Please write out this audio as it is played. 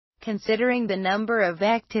Considering the number of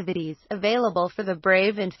activities available for the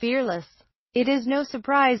brave and fearless, it is no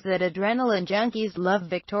surprise that adrenaline junkies love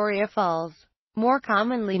Victoria Falls, more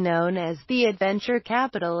commonly known as the adventure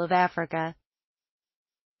capital of Africa.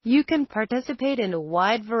 You can participate in a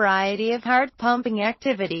wide variety of heart-pumping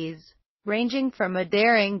activities, ranging from a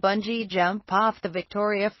daring bungee jump off the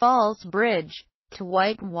Victoria Falls Bridge, to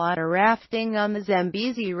whitewater rafting on the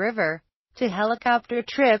Zambezi River, to helicopter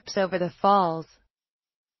trips over the falls.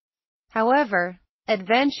 However,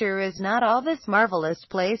 adventure is not all this marvelous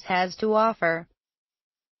place has to offer.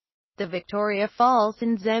 The Victoria Falls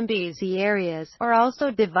and Zambezi areas are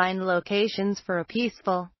also divine locations for a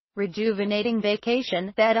peaceful, rejuvenating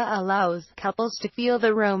vacation that allows couples to feel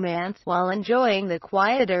the romance while enjoying the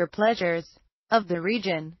quieter pleasures of the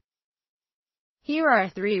region. Here are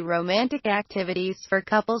 3 romantic activities for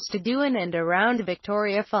couples to do in and around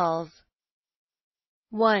Victoria Falls.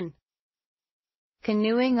 1.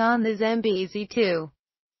 Canoeing on the Zambezi. 2.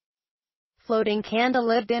 Floating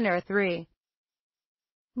candlelit dinner. 3.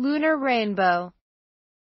 Lunar rainbow.